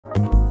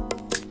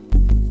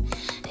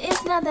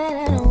not that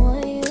I don't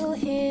want you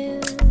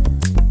here.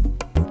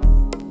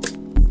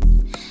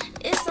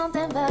 It's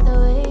something about the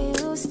way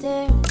you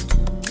stare into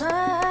my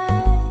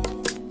eyes.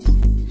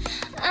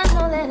 I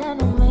know that I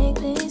don't make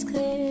things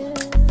clear.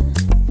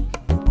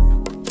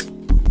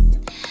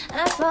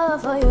 I fall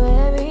for you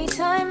every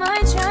time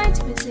I try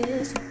to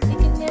resist. You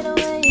can get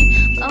away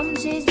from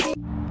chasing.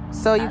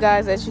 So you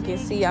guys, as you can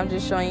see, I'm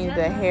just showing you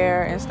the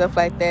hair and stuff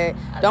like that.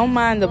 Don't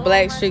mind the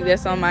black streak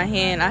that's on my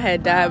hand. I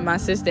had dyed my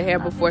sister's hair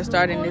before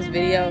starting this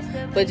video.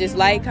 But just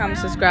like, comment,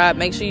 subscribe,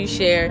 make sure you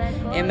share,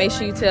 and make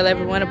sure you tell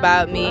everyone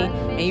about me.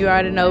 And you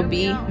already know,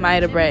 be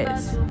Mighty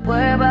Brats.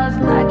 Whereabouts,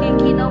 I can't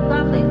keep no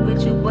conflict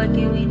with you, but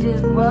can we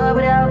just rub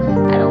it out?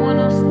 I don't want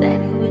no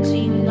steady with you,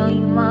 you know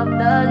you my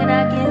plug, and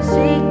I can't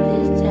shake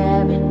this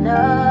habit, no.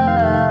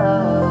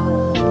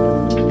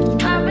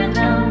 Up and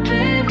down,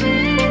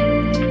 baby,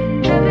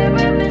 every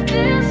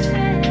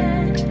reminiscing,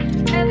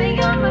 every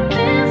I'm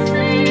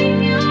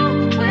missing you,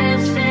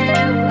 wishing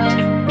it was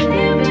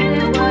living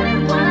it what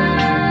it was.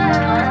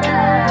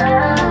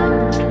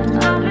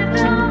 Up and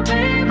down,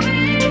 baby,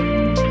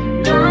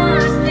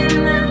 lost in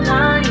the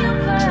line of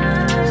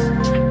us,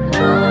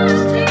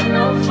 lost in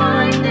no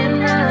finding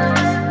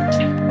us.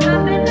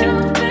 Up and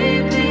down,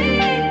 baby.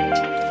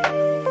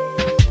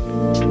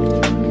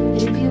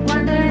 If you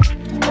wonder,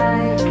 I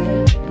do.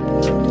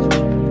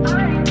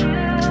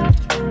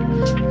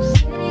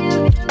 City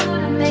of you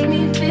to make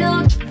me feel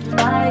just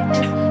like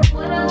this.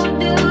 What I would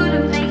do to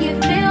make you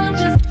feel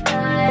just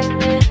like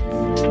this.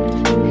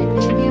 And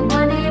if you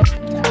want it,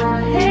 I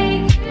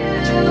hate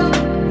you.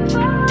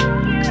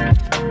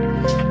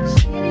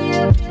 City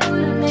of you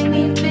to make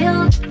me feel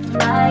just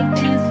like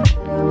this.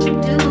 What I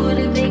would do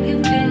to make you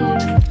feel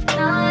just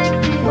like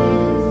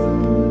this.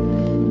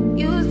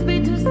 Used to be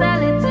too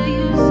silent till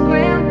you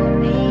scrambled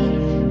me.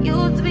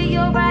 Used to be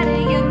your rider,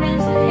 you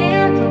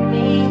mishandled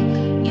me.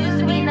 Used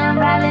to be not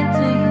violent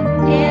till you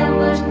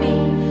ambushed me.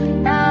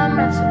 Now I'm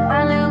not so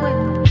violent with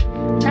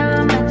you. Now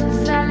I'm not so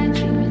silent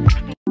treatment.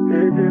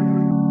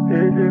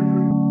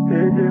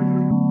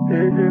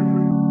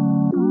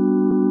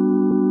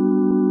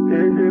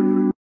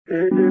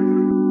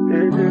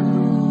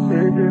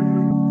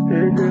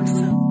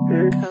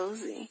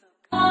 Cozy.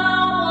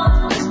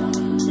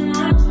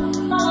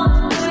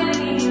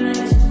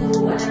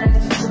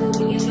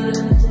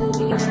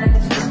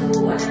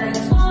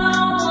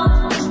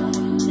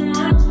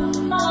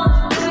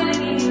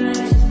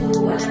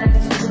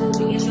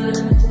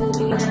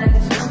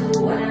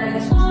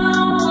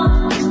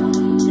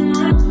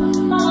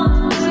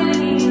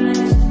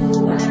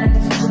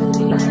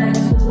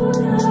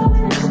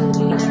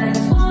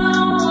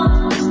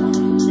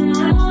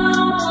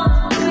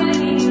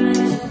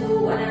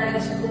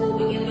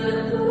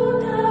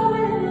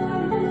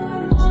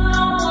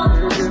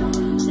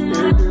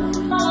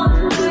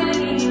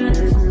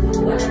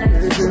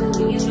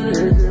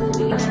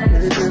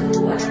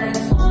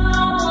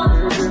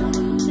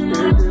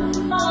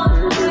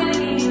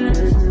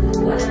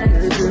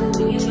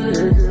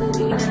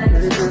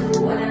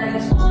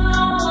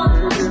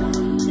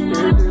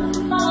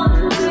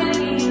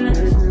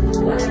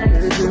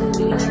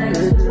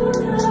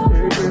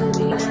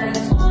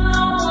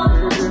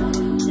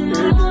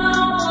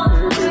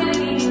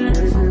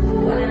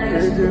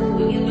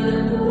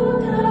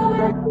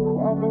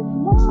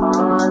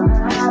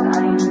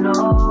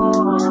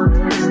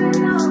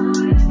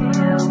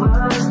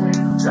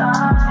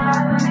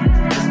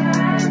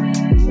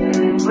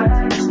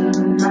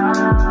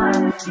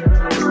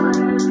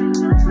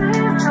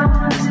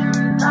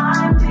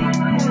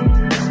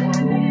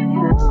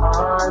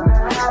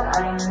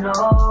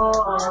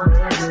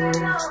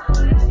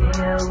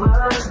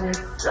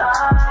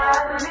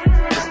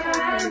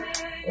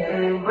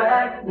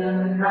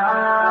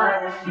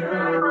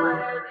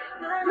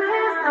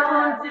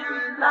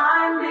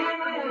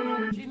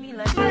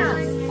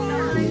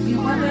 If you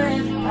wonder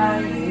if I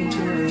hate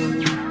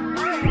you,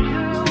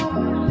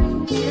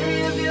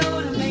 city of you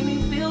to make me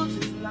feel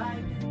just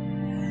like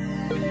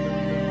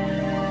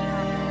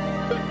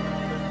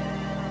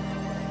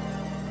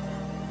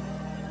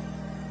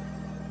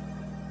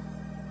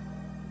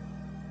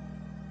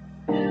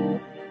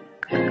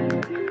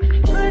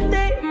good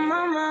day in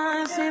my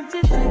mind, safe to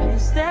take a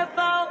step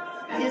out,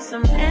 get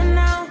some air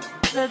now,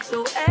 let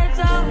your edge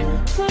out,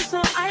 put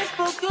some ice,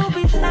 but you'll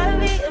be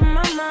heavy in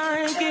my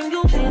mind, can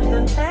you get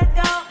the heck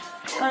out,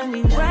 I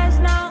need rest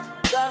now,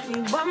 got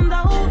me bummed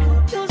out,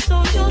 you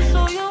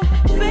so you,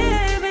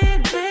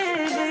 baby,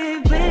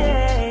 baby,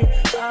 baby,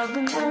 I've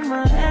been on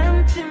my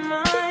empty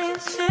mind,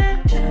 shit,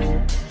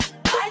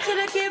 I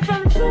should've kept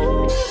from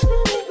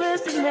choosing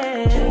best of me,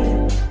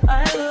 I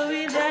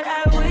worry that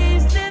I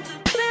wasted the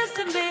best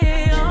of me,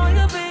 oh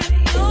you baby,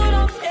 you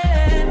don't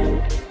care,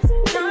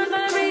 sometimes I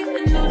read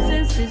the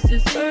nuisance, it's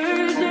just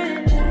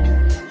urgent,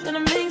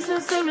 tryna make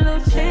some similar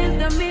change,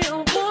 got me a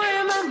war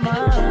in my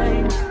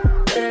mind,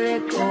 let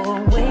it go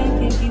away,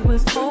 can't keep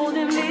what's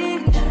holding me,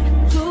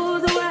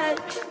 choose the right,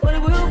 but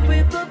it will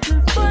break up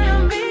in front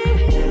of me,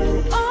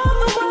 all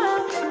the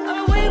while,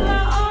 I wait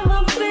my arm,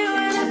 I'm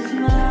feeling it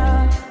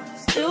now,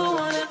 still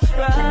wanna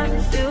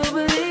try.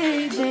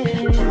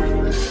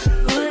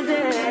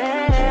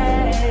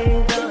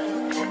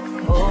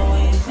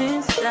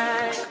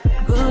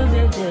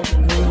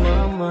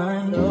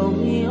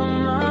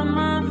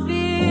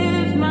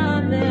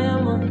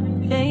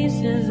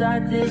 I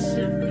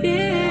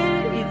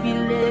disappear if you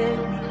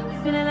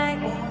let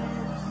me.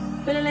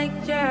 Feeling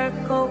like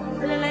Jericho,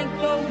 feeling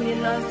like Joe. We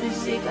lost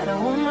this shit, gotta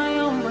hold my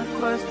own, my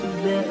cross to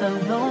bear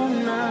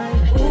alone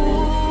night.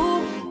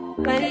 Ooh,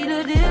 way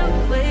to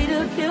deal, way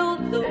to kill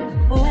the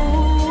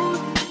food.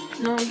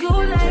 No, you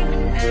like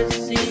that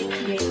shit,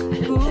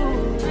 yeah. Ooh,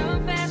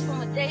 running fast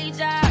from a day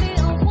job.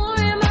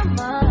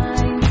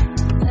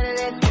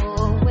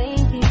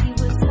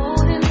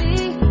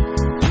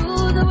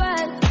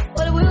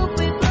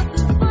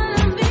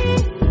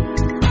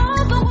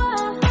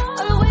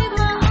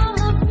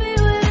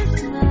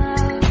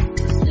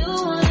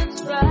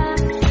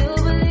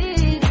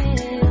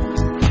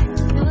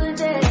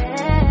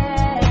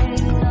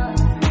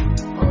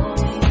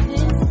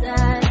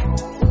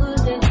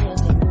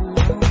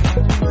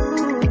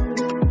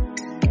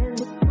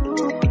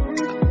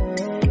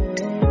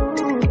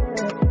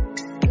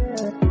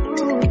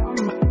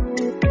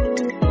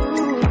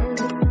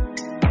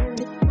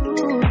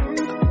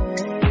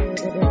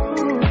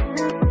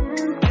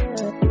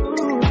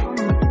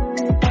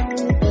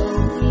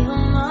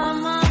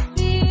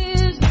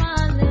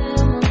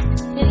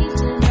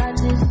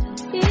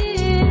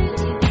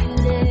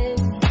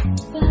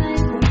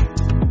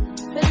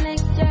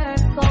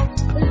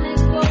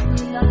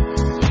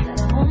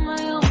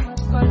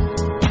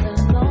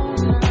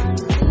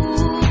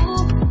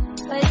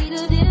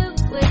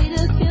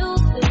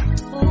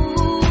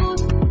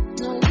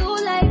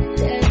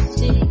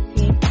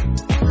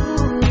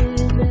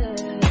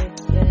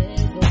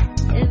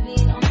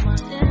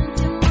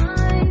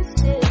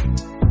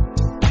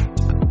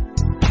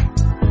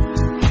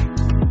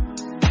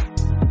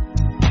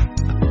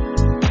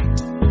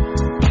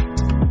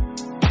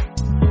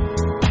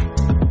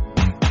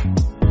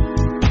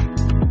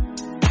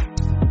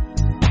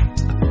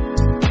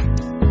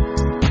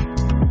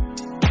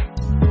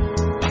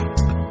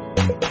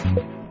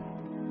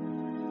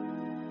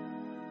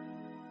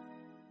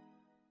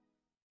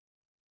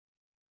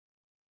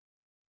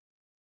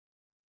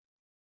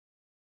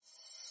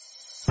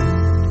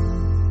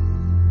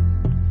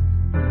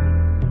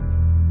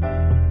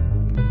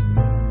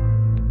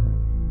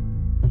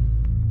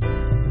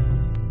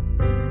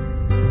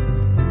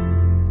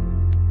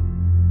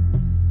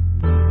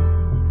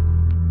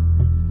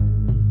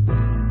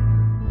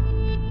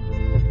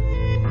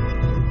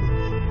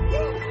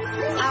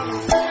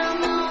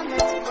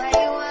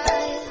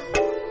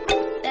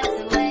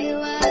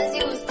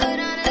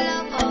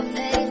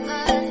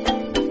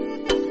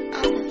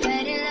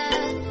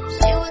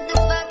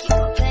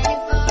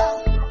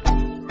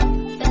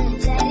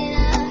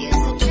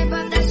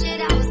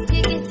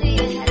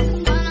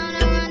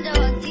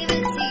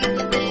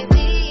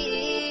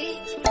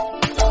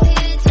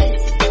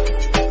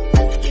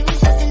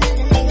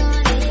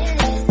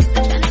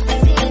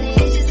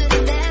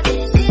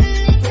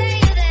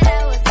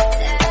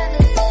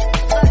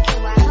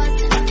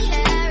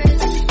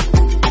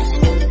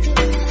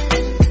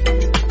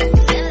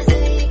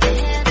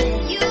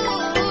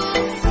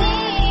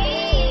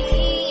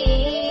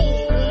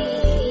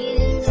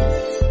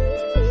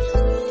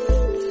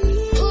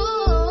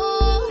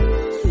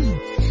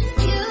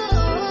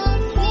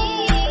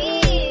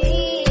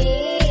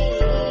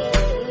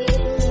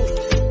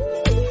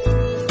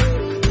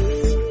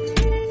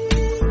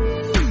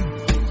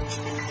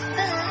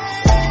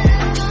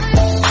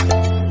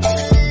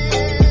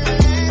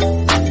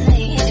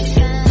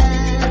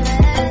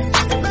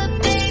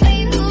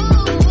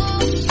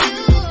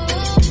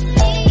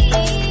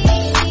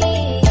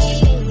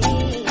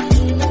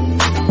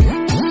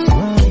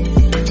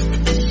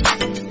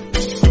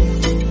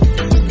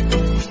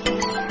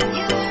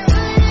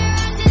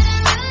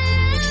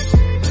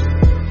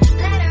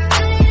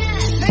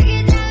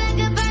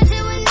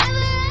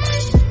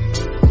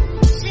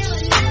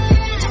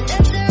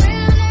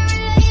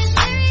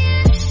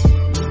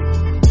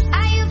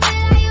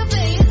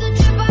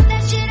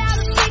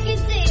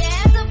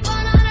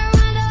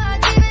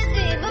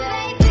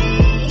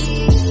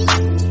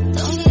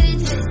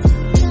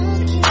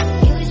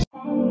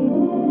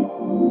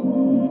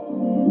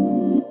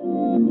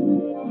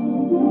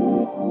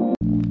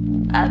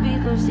 I be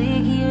so sick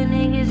of you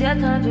niggas, you're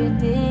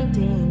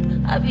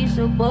contradicting. I be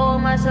so bored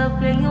with myself,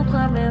 then you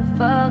come and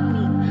fuck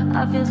me.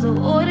 I feel so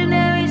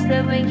ordinary,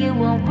 stuff make you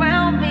want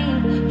round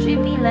me. Treat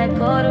me like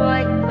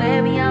corduroy,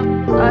 wear me out.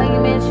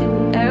 Arguments,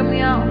 you air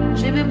me out.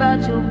 Tripping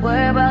about your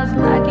whereabouts.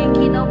 I can't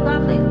keep no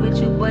conflict with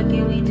you, boy,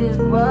 can we just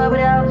rub it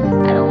out?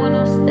 I don't want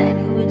no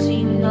static with you,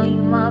 you know you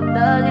my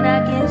thug. And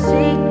I can't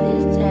shake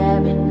this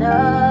tab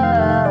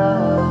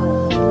enough.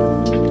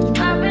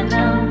 I've been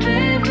down,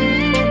 baby.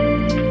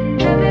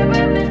 Every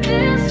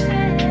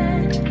reminiscing,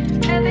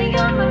 every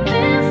I'm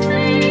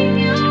missing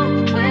you,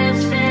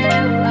 wishing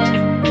it was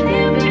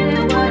living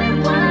it what it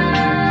was.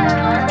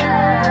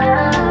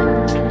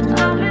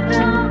 I've been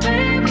down,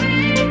 baby,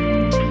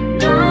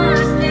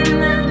 lost in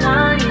the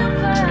line of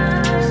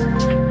past,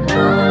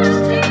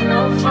 lost in no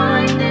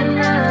finding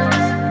us.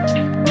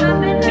 I've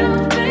been down,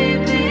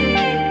 baby,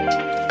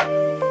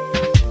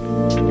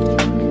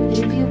 and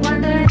if you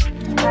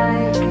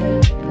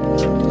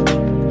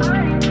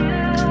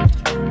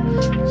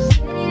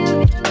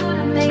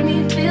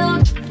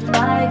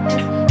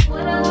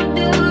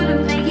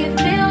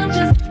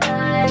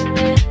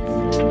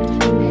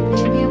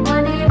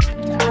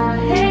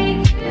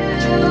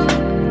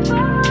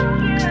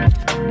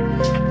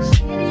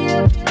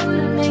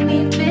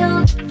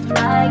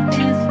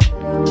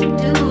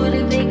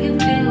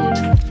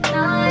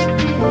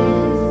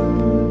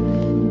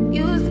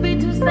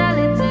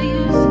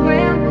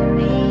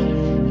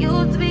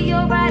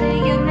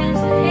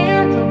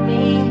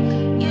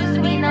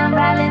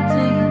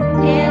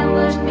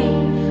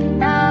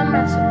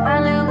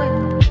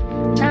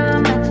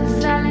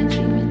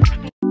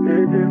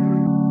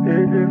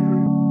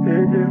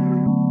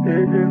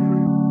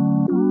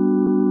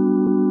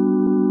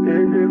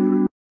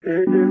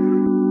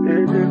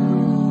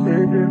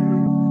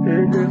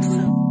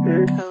So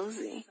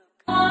cozy.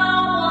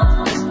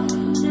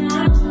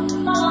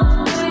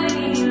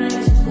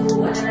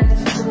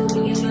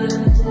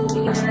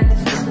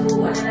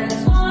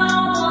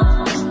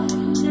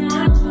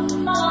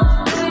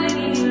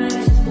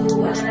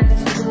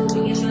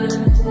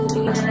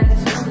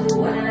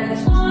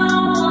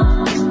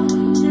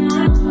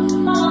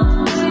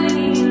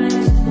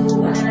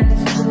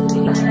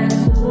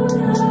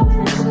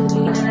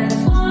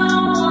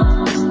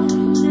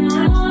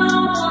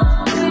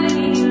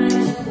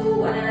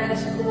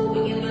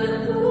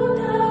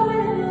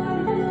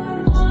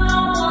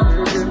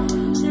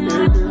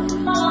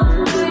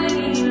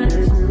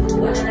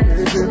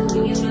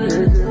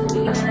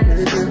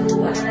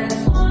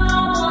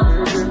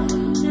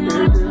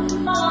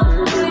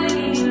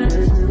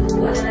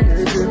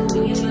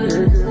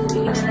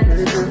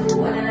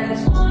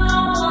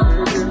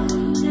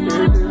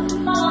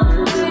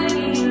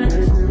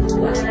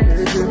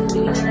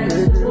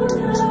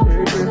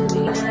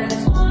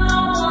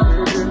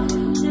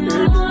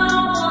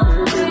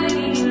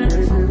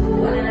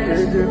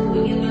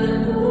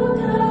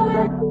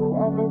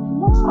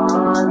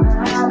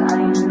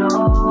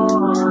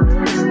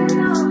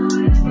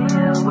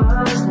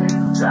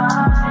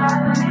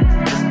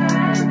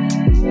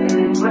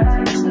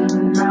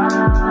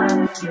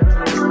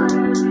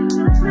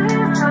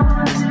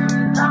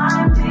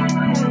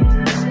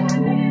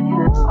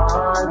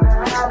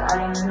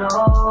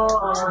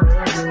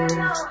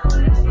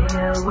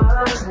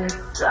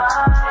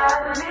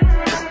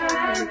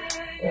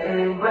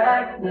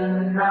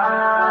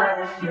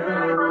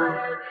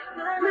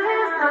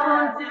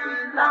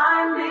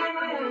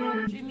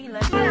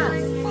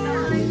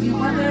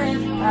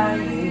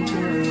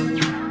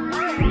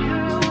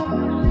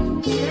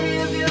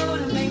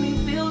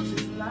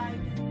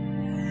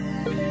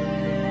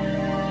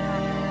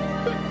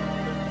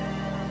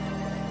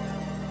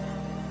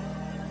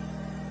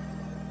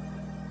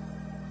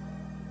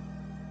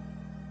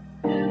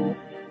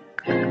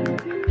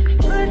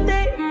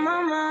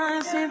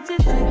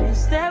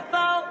 Step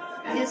out,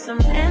 get some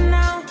air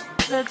now,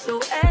 let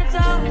your edge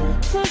out.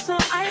 Put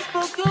some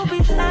iceberg, you'll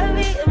be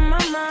heavy in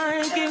my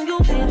mind. Can you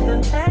get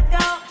the heck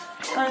out?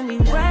 I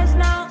need rest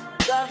now,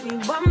 got me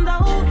bummed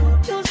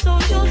out. You so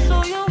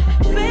you,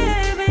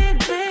 baby,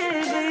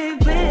 baby,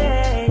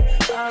 baby.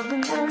 I've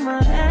been on my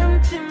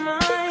empty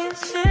mind,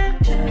 shit.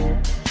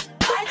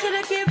 I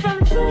should've kept from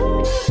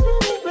choosing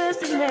the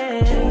best of me.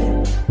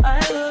 I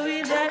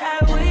worry that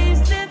I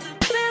wasted the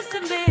best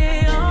of me.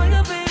 Oh,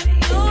 you baby,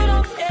 you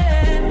don't care.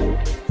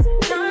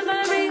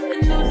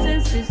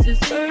 It's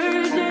just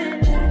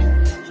urgent.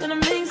 Tryna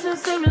make some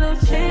similar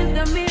change.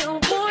 Got me a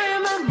war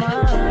in my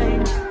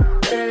mind.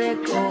 Let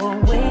it go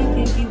away.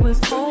 Can't keep what's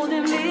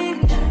holding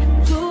me.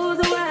 Choose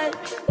the right,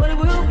 but it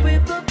will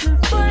break up in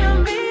front of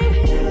me.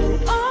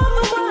 All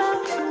the while,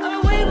 I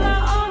wait my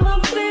arm,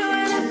 I'm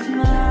feeling it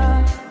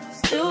now.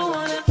 Still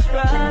wanna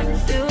try,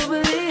 still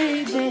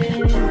believe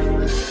in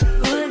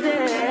good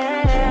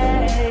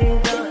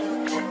days.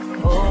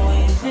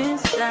 Always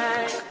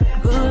inside.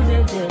 Good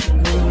days in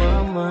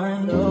my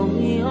mind.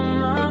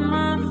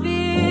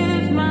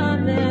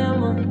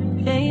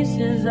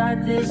 I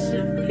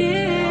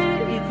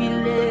disappear if you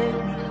live.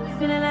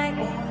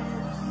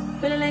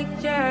 Feeling like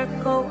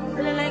Jericho,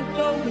 feeling like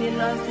Joe. We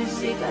lost this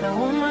shit, gotta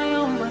hold my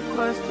own, but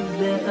first to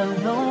bed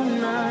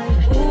alone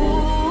night.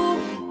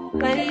 Ooh,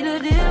 way to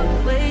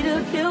dip, way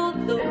to kill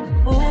the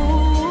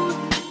food.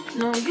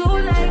 No, you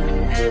like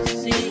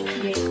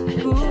SC.